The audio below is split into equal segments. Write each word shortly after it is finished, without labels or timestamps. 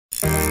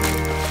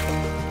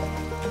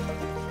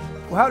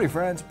Well, howdy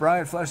friends,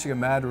 Brian Flechsig of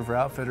Mad River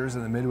Outfitters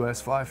in the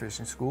Midwest Fly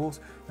Fishing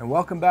Schools, and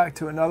welcome back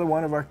to another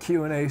one of our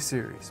Q&A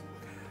series.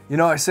 You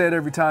know, I say it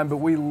every time, but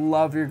we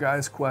love your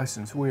guys'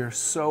 questions. We are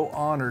so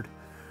honored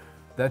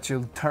that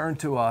you turn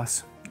to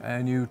us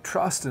and you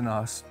trust in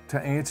us to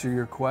answer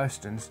your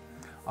questions.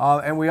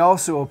 And we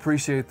also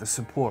appreciate the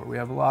support. We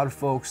have a lot of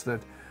folks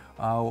that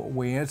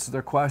we answer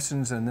their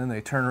questions and then they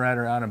turn right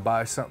around and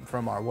buy something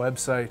from our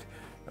website.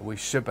 And we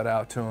ship it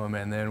out to them,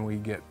 and then we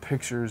get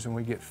pictures and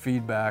we get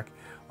feedback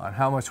on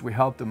how much we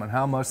helped them and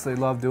how much they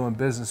love doing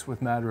business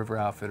with Mad River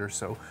Outfitters.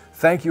 So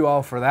thank you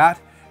all for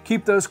that.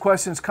 Keep those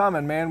questions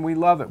coming, man. We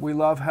love it. We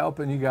love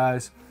helping you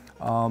guys.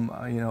 You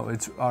know,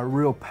 it's our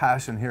real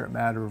passion here at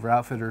Mad River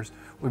Outfitters.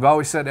 We've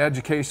always said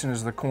education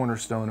is the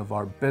cornerstone of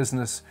our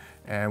business,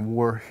 and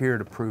we're here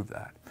to prove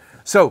that.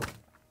 So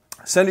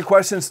send your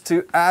questions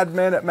to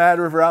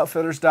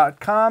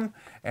admin@madriveroutfitters.com,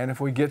 and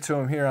if we get to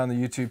them here on the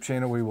YouTube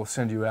channel, we will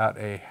send you out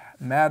a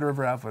Mad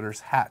River Outfitters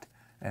hat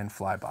and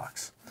fly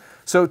box.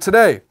 So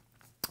today,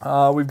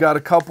 we've got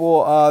a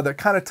couple that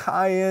kind of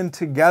tie in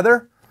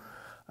together,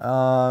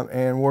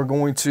 and we're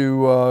going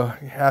to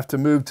have to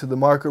move to the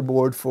marker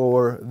board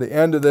for the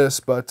end of this,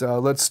 but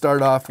let's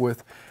start off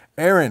with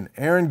Aaron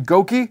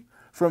Goki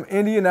from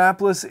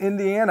Indianapolis,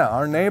 Indiana,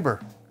 our neighbor.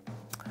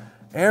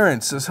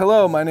 Aaron says,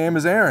 hello, my name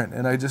is Aaron,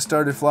 and I just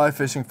started fly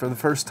fishing for the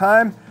first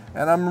time,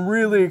 and I'm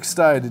really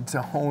excited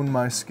to hone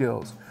my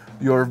skills.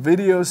 Your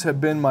videos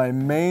have been my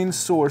main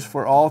source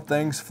for all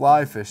things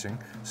fly fishing,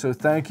 so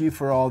thank you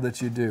for all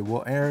that you do.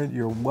 Well, Aaron,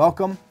 you're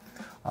welcome.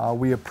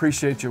 We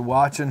appreciate you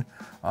watching,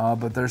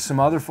 but there's some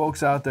other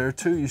folks out there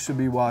too you should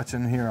be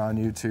watching here on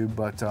YouTube,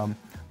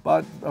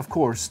 but of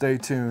course, stay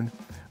tuned.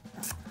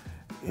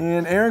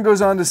 And Aaron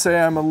goes on to say,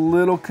 I'm a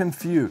little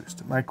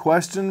confused. My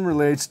question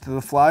relates to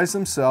the flies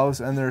themselves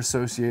and their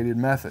associated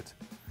methods.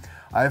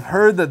 I've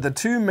heard that the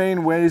two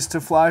main ways to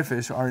fly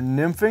fish are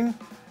nymphing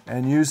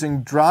and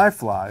using dry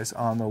flies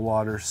on the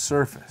water's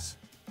surface.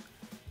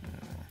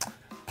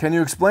 Can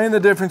you explain the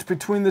difference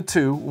between the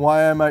two,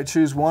 why I might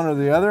choose one or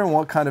the other, and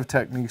what kind of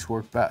techniques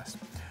work best?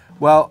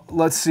 Well,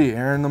 let's see,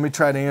 Aaron. Let me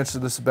try to answer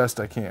this the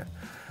best I can.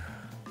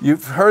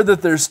 You've heard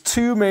that there's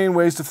two main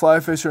ways to fly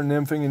fish are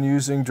nymphing and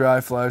using dry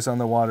flies on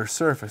the water's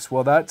surface.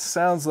 Well, that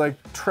sounds like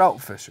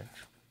trout fishing.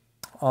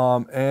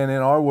 And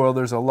in our world,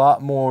 there's a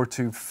lot more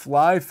to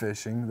fly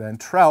fishing than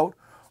trout.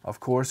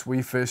 Of course,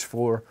 we fish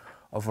for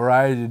a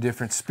variety of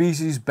different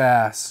species: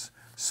 bass,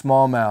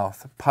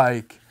 smallmouth,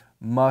 pike,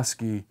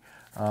 muskie,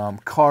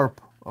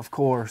 carp, of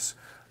course,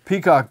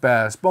 peacock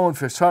bass,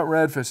 bonefish, hunt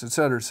redfish,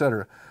 etc.,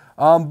 etc.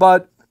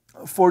 But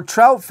for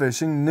trout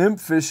fishing,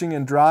 nymph fishing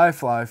and dry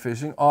fly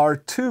fishing are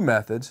two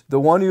methods. The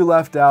one you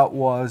left out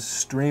was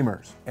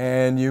streamers.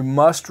 And you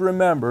must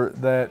remember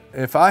that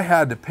if I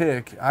had to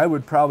pick, I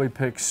would probably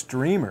pick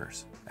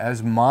streamers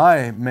as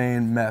my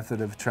main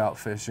method of trout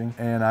fishing,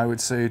 and I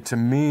would say to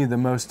me the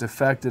most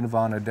effective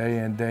on a day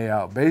in, day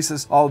out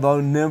basis,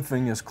 although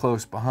nymphing is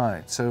close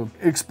behind. So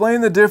explain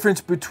the difference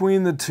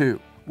between the two.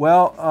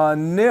 Well,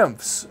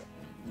 nymphs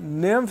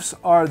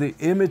are the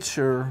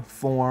immature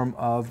form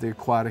of the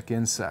aquatic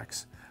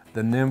insects,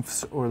 the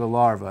nymphs or the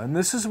larvae, and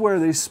this is where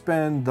they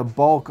spend the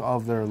bulk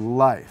of their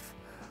life.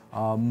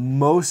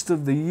 Most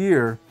of the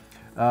year,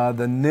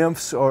 the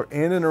nymphs are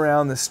in and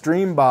around the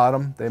stream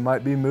bottom. They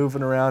might be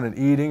moving around and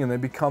eating, and they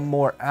become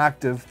more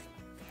active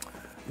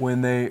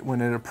when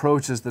it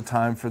approaches the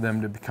time for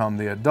them to become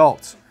the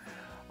adults.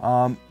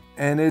 And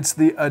it's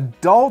the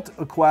adult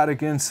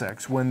aquatic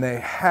insects, when they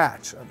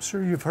hatch. I'm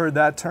sure you've heard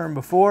that term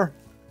before.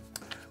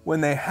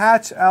 When they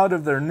hatch out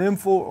of their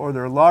nymphal or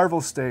their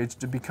larval stage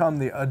to become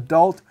the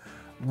adult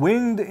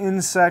winged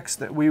insects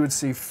that we would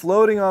see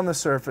floating on the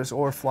surface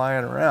or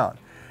flying around.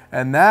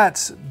 And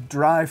that's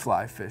dry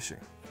fly fishing,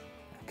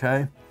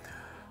 okay?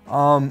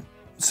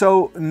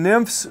 So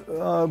nymphs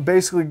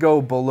basically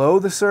go below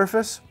the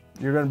surface.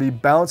 You're going to be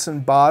bouncing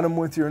bottom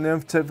with your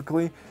nymph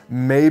typically.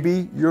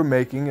 Maybe you're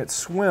making it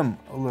swim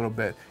a little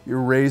bit.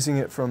 You're raising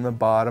it from the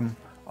bottom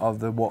of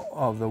the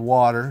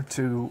water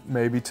to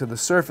maybe to the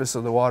surface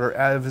of the water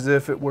as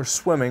if it were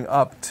swimming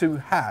up to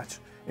hatch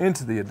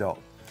into the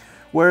adult.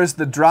 Whereas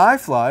the dry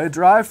fly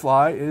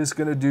is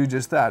going to do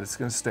just that. It's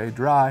going to stay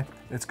dry.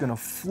 It's going to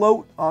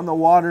float on the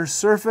water's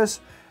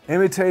surface,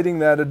 imitating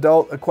that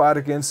adult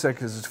aquatic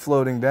insect as it's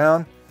floating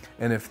down.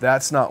 And if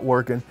that's not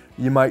working,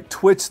 you might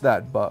twitch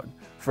that bug.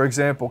 For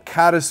example,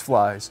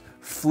 caddisflies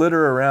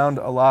flitter around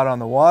a lot on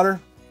the water,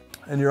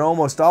 and you're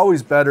almost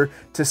always better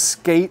to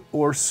skate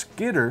or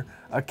skitter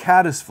a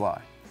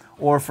caddisfly.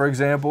 Or for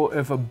example,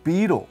 if a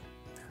beetle,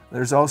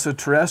 there's also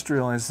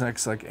terrestrial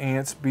insects like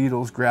ants,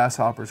 beetles,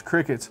 grasshoppers,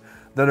 crickets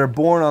that are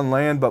born on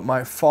land but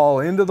might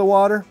fall into the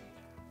water.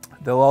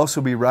 They'll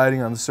also be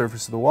riding on the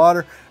surface of the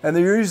water, and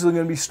they're usually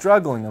going to be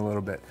struggling a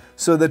little bit.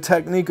 So the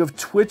technique of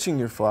twitching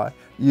your fly,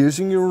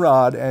 using your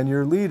rod and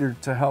your leader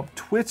to help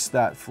twitch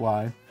that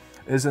fly,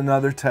 is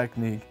another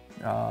technique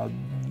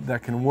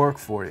that can work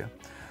for you.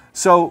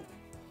 So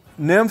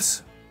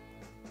nymphs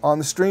on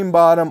the stream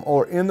bottom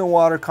or in the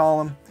water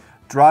column,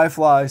 dry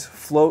flies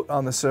float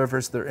on the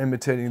surface. They're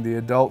imitating the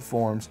adult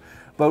forms.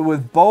 But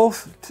with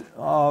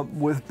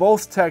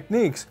both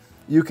techniques,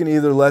 you can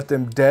either let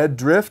them dead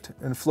drift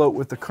and float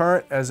with the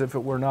current as if it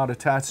were not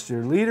attached to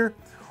your leader,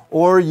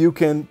 or you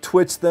can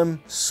twitch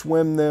them,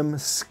 swim them,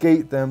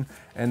 skate them,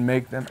 and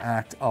make them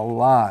act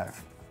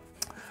alive.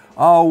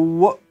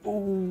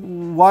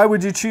 Why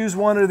would you choose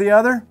one or the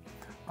other?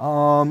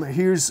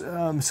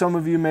 Some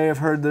of you may have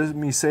heard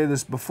me say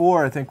this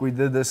before. I think we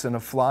did this in a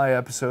fly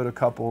episode a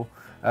couple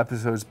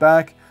episodes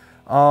back.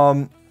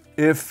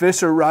 If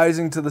fish are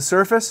rising to the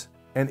surface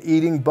and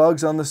eating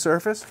bugs on the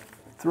surface,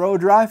 throw a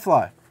dry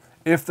fly.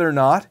 If they're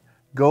not,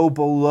 go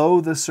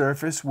below the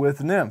surface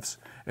with nymphs.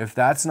 If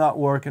that's not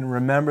working,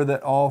 remember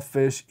that all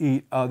fish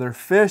eat other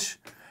fish,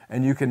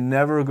 and you can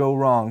never go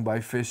wrong by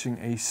fishing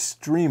a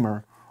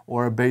streamer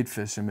or a bait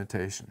fish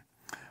imitation.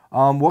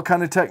 What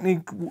kind of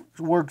technique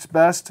works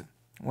best?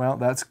 Well,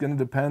 that's going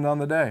to depend on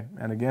the day.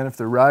 And again, if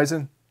they're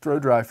rising, throw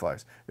dry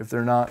flies. If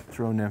they're not,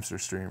 throw nymphs or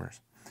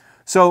streamers.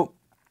 So,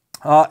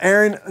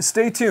 Aaron,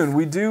 stay tuned.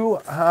 We do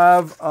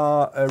have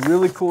a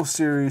really cool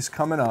series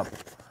coming up.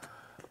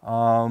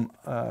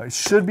 It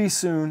should be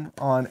soon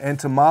on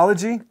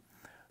entomology,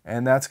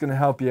 and that's going to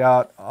help you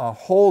out a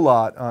whole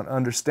lot on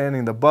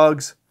understanding the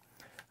bugs,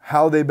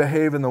 how they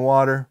behave in the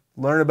water,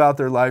 learn about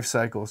their life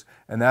cycles,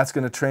 and that's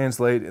going to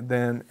translate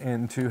then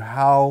into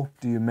how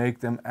do you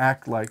make them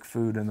act like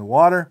food in the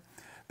water,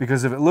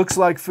 because if it looks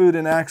like food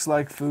and acts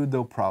like food,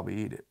 they'll probably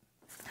eat it.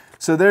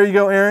 So there you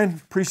go,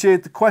 Aaron.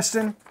 Appreciate the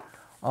question.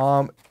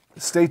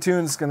 Stay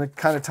tuned. It's going to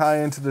kind of tie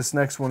into this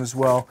next one as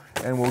well,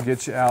 and we'll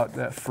get you out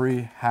that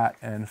free hat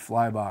and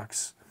fly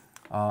box.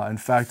 In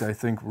fact, I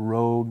think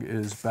Rogue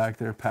is back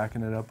there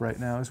packing it up right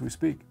now as we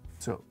speak.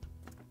 So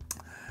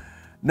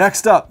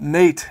next up,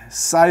 Nate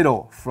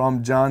Seidel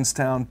from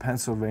Johnstown,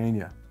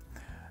 Pennsylvania.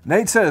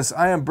 Nate says,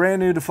 I am brand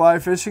new to fly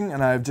fishing,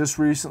 and I have just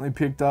recently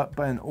picked up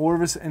an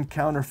Orvis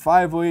Encounter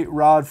 508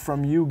 rod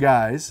from you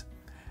guys,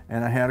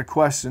 and I had a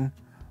question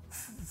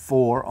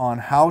on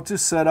how to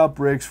set up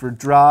rigs for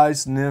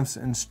dries, nymphs,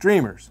 and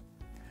streamers.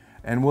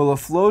 And will a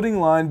floating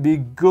line be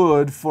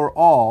good for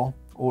all,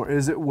 or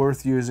is it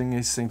worth using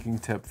a sinking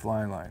tip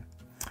fly line?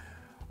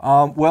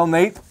 Well,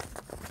 Nate,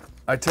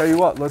 I tell you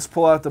what, let's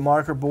pull out the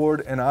marker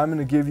board and I'm going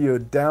to give you a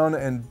down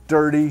and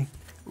dirty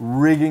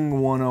rigging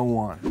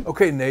 101.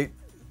 Okay, Nate,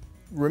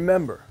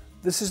 remember,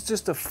 this is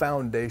just a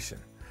foundation.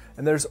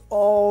 And there's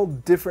all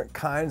different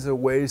kinds of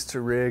ways to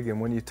rig, and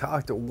when you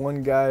talk to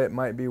one guy it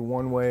might be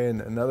one way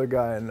and another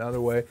guy another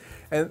way,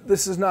 and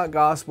this is not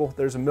gospel.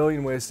 There's a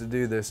million ways to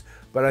do this,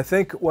 but I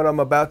think what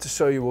I'm about to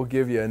show you will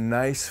give you a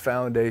nice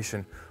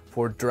foundation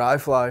for dry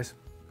flies,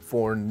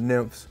 for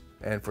nymphs,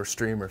 and for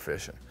streamer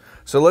fishing.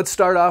 So let's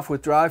start off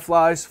with dry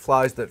flies,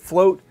 flies that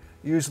float,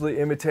 usually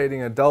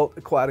imitating adult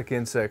aquatic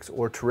insects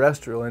or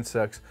terrestrial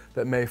insects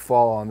that may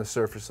fall on the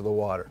surface of the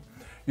water.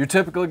 You're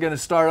typically going to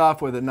start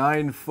off with a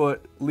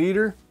 9-foot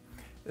leader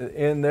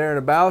in there and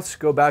abouts.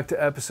 Go back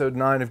to episode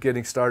 9 of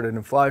getting started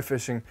in fly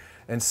fishing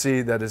and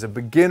see that as a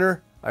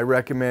beginner, I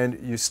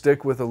recommend you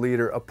stick with a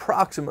leader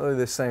approximately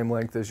the same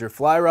length as your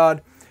fly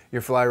rod.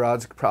 Your fly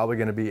rod's probably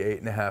going to be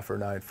 8.5 or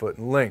 9 foot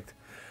in length.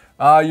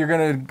 You're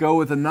going to go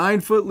with a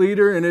 9-foot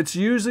leader, and it's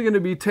usually going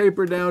to be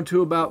tapered down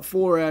to about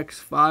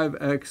 4x,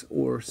 5x,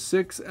 or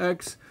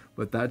 6x,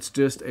 but that's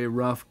just a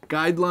rough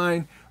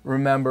guideline.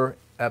 Remember,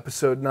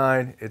 episode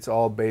 9, it's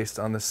all based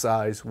on the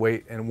size,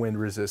 weight, and wind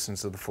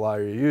resistance of the fly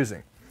you're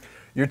using.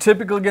 You're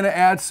typically going to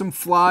add some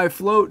fly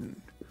floating.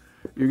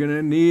 You're going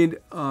to need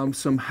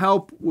some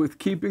help with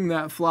keeping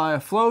that fly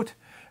afloat,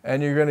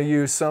 and you're going to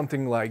use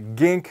something like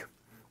gink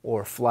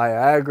or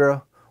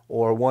Flyagra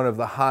or one of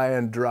the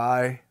high-end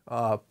dry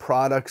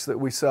products that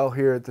we sell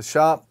here at the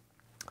shop.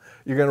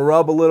 You're going to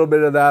rub a little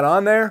bit of that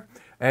on there,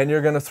 and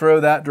you're going to throw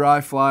that dry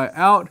fly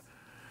out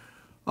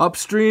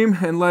upstream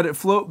and let it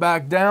float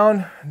back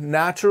down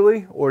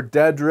naturally or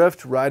dead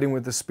drift, riding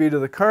with the speed of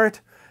the current.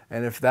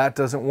 And if that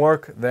doesn't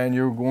work, then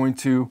you're going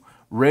to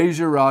raise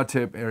your rod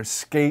tip or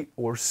skate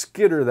or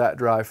skitter that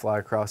dry fly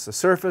across the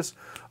surface.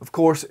 Of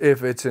course,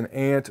 if it's an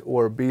ant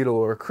or a beetle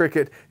or a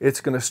cricket,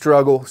 it's going to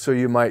struggle, so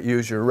you might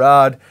use your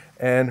rod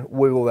and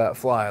wiggle that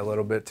fly a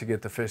little bit to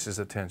get the fish's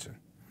attention.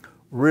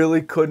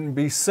 Really couldn't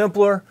be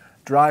simpler.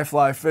 Dry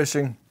fly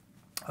fishing,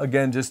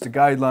 again, just a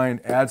guideline,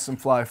 add some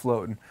fly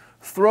floating.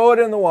 Throw it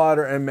in the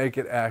water and make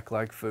it act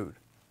like food.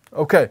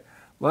 Okay,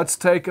 let's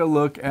take a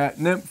look at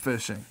nymph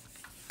fishing.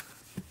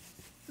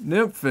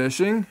 Nymph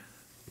fishing,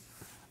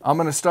 I'm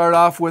going to start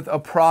off with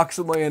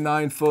approximately a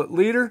 9-foot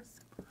leader.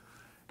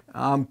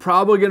 I'm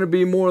probably going to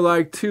be more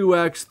like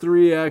 2x,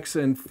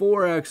 3x, and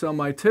 4x on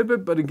my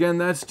tippet, but again,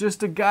 that's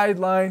just a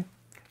guideline.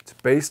 It's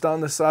based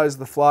on the size of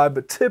the fly,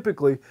 but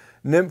typically,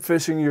 nymph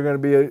fishing, you're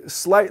going to be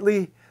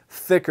slightly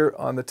thicker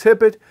on the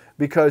tippet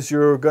because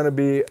you're going to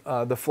be,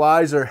 the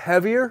flies are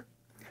heavier,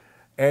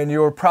 and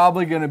you're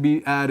probably going to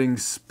be adding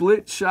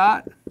split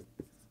shot,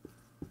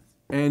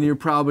 and you're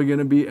probably going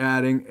to be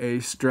adding a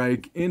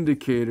strike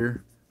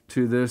indicator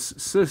to this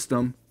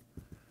system.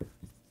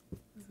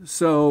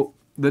 So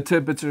the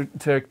tippets are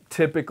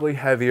typically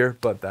heavier,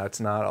 but that's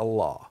not a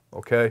law,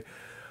 okay?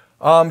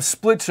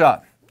 Split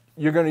shot.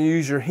 you're going to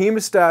use your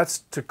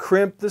hemostats to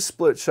crimp the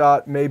split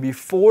shot maybe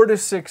 4 to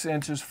 6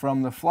 inches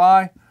from the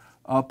fly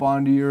up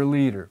onto your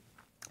leader.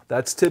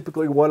 That's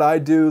typically what I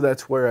do.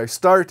 That's where I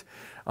start.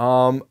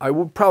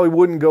 Probably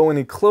wouldn't go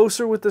any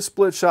closer with the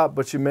split shot,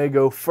 but you may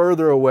go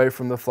further away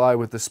from the fly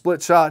with the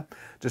split shot.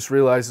 Just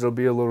realize it'll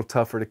be a little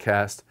tougher to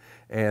cast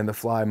and the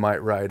fly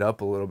might ride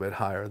up a little bit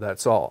higher.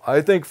 That's all. I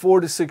think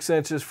 4 to 6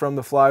 inches from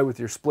the fly with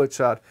your split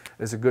shot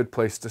is a good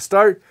place to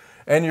start.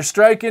 And your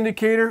strike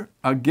indicator,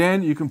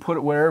 again, you can put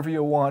it wherever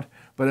you want,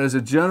 but as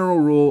a general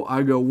rule,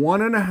 I go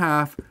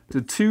 1.5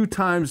 to 2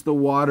 times the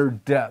water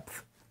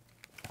depth.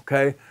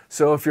 Okay,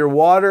 so if your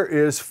water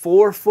is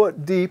 4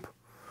 foot deep,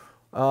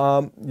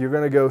 you're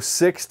going to go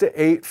 6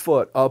 to 8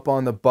 foot up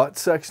on the butt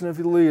section of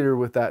your leader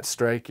with that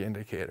strike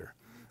indicator.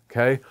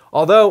 Okay,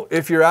 although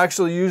if you're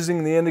actually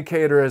using the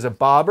indicator as a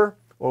bobber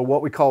or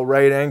what we call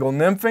right angle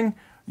nymphing,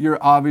 you're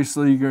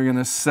going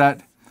to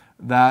set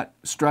that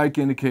strike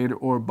indicator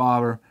or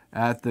bobber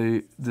at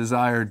the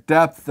desired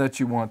depth that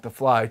you want the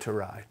fly to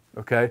ride.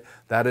 Okay,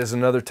 that is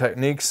another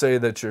technique. Say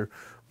that you're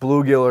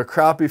bluegill or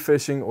crappie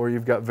fishing, or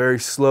you've got very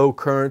slow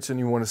currents and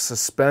you want to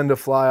suspend a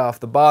fly off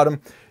the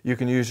bottom, you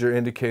can use your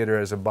indicator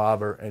as a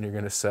bobber and you're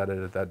going to set it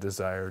at that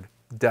desired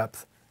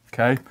depth.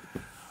 Okay.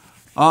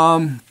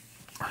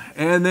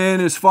 And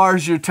then as far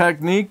as your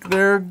technique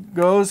there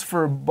goes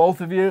for both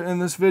of you in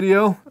this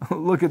video,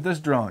 look at this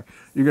drawing.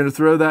 You're going to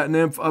throw that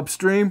nymph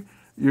upstream.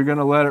 You're going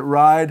to let it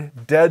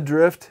ride dead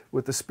drift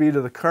with the speed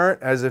of the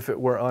current as if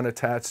it were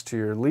unattached to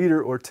your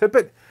leader or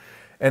tippet.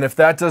 And if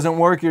that doesn't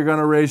work, you're going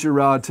to raise your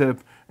rod tip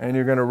and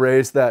you're going to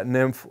raise that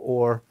nymph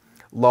or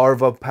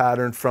larva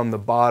pattern from the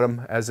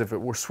bottom as if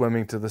it were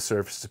swimming to the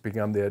surface to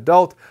become the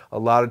adult. A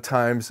lot of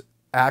times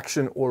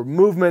action or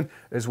movement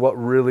is what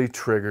really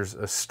triggers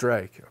a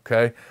strike,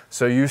 okay?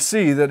 So you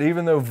see that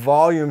even though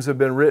volumes have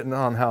been written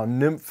on how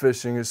nymph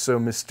fishing is so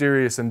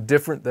mysterious and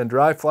different than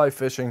dry fly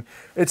fishing,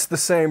 it's the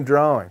same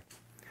drawing.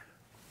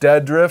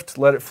 Dead drift,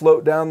 let it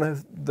float down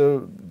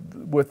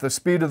with the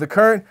speed of the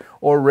current,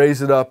 or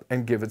raise it up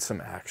and give it some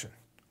action.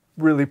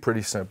 Really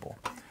pretty simple.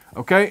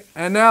 Okay,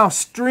 and now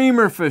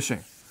streamer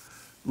fishing.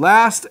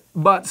 Last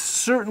but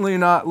certainly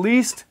not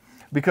least,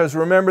 because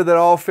remember that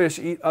all fish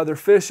eat other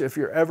fish. If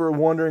you're ever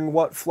wondering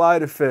what fly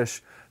to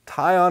fish,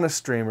 tie on a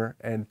streamer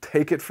and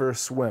take it for a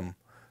swim.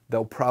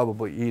 They'll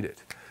probably eat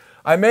it.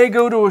 I may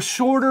go to a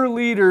shorter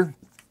leader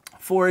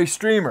for a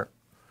streamer.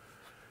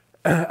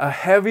 A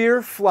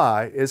heavier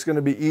fly is going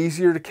to be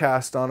easier to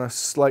cast on a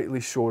slightly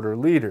shorter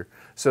leader.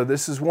 So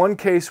this is one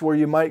case where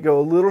you might go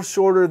a little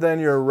shorter than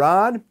your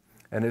rod,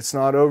 and it's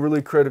not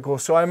overly critical.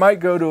 So I might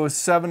go to a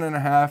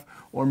 7.5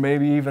 or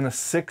maybe even a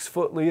 6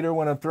 foot leader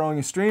when I'm throwing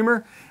a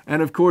streamer.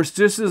 And of course,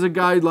 just as a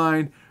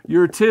guideline,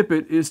 your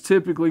tippet is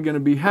typically going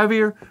to be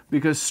heavier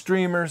because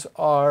streamers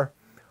are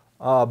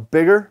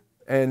bigger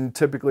and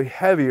typically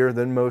heavier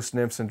than most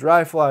nymphs and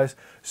dry flies.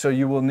 So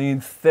you will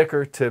need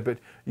thicker tippet,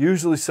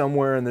 usually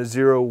somewhere in the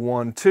 0,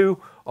 1, 2.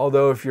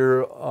 Although if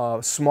you're a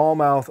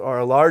smallmouth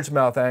or a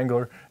largemouth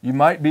angler, you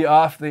might be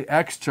off the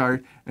X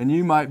chart and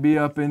you might be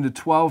up into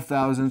 12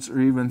 thousandths or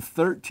even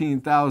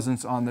 13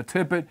 thousandths on the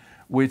tippet,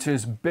 which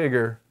is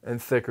bigger and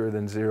thicker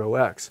than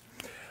 0x.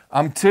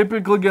 I'm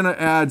typically going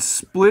to add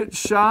split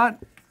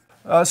shot.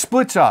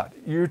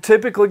 You're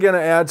typically going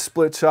to add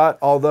split shot,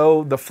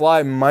 although the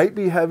fly might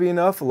be heavy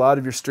enough. A lot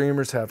of your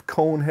streamers have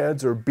cone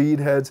heads or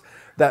bead heads.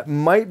 That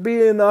might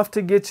be enough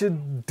to get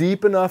you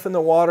deep enough in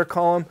the water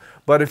column,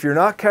 but if you're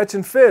not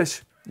catching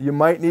fish, you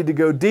might need to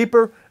go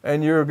deeper,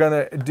 and you're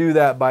going to do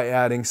that by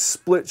adding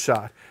split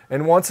shot.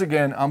 And once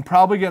again, I'm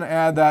probably going to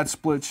add that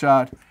split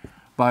shot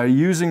by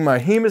using my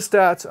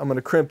hemostats. I'm going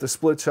to crimp the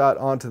split shot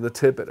onto the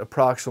tip at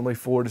approximately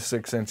 4 to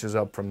 6 inches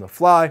up from the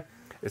fly.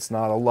 It's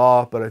not a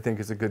law, but I think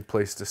it's a good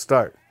place to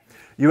start.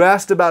 You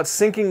asked about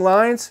sinking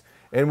lines,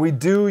 and we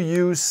do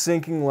use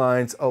sinking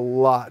lines a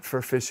lot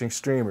for fishing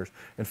streamers.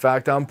 In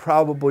fact, I'm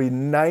probably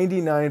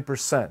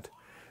 99%.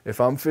 If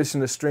I'm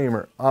fishing a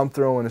streamer, I'm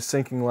throwing a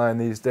sinking line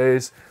these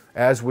days,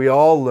 as we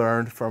all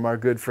learned from our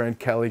good friend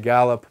Kelly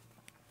Gallup,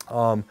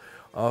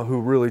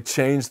 who really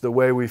changed the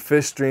way we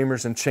fish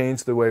streamers and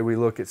changed the way we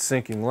look at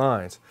sinking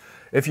lines.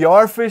 If you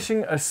are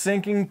fishing a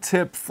sinking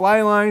tip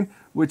fly line,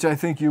 which I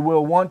think you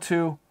will want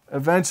to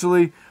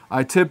eventually,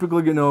 I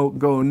typically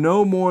go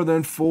no more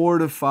than 4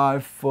 to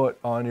 5 foot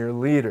on your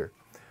leader.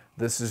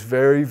 This is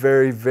very,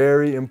 very,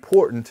 very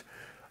important.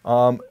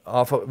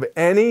 Off of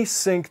any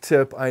sink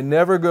tip, I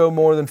never go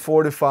more than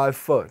 4 to 5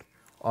 foot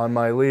on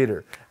my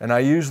leader. And I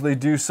usually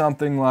do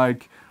something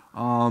like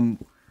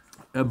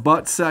a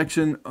butt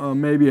section,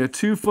 maybe a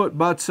 2 foot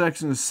butt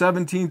section of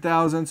 17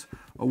 thousandths,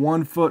 a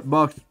 1 foot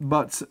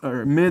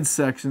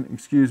midsection,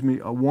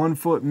 a 1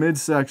 foot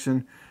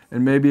midsection,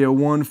 and maybe a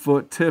 1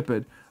 foot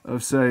tippet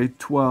of say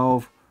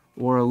 12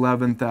 or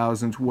 11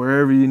 thousandths,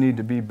 wherever you need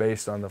to be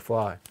based on the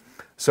fly.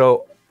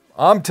 So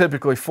I'm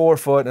typically 4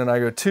 foot, and I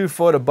go 2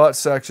 foot a butt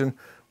section,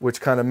 which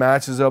kind of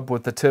matches up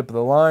with the tip of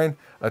the line,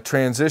 a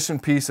transition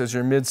piece as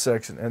your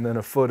midsection, and then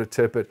a foot of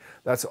tippet.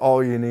 That's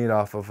all you need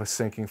off of a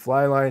sinking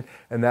fly line,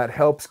 and that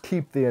helps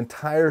keep the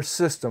entire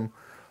system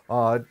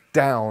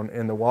down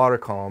in the water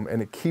column,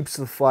 and it keeps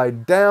the fly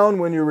down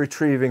when you're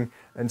retrieving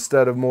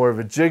instead of more of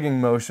a jigging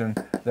motion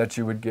that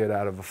you would get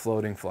out of a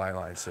floating fly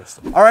line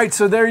system. All right,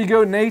 so there you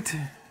go, Nate.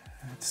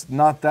 It's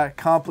not that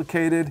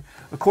complicated.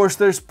 Of course,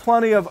 there's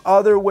plenty of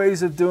other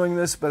ways of doing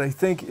this, but I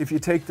think if you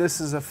take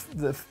this as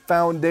the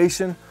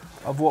foundation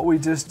of what we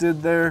just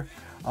did there,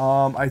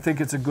 I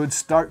think it's a good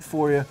start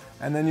for you,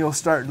 and then you'll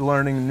start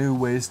learning new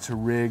ways to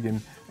rig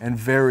and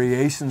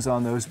variations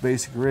on those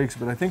basic rigs.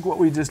 But I think what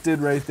we just did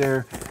right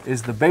there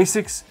is the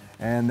basics,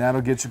 and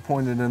that'll get you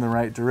pointed in the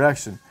right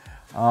direction.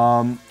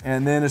 And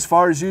then as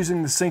far as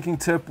using the sinking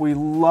tip, we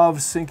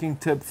love sinking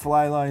tip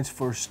fly lines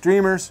for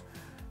streamers.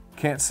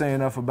 Can't say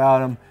enough about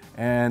them,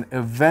 and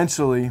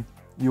eventually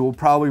you will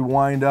probably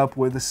wind up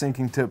with a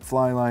sinking tip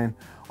fly line,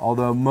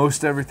 although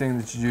most everything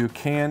that you do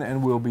can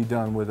and will be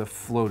done with a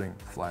floating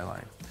fly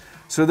line.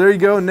 So there you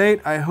go, Nate.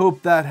 I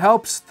hope that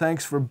helps.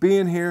 Thanks for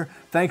being here.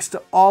 Thanks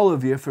to all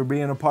of you for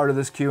being a part of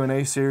this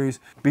Q&A series.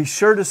 Be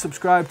sure to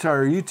subscribe to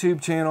our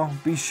YouTube channel.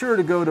 Be sure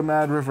to go to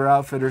Mad River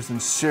Outfitters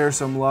and share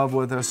some love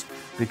with us,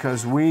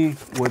 because we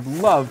would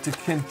love to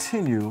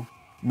continue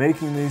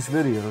making these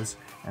videos,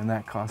 and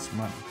that costs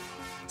money.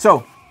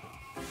 So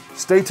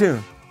stay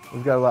tuned.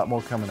 We've got a lot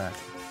more coming at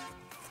you.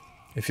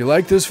 If you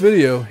like this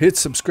video, hit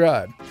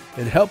subscribe.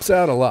 It helps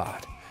out a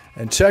lot.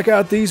 And check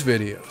out these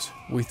videos.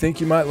 We think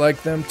you might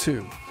like them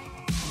too.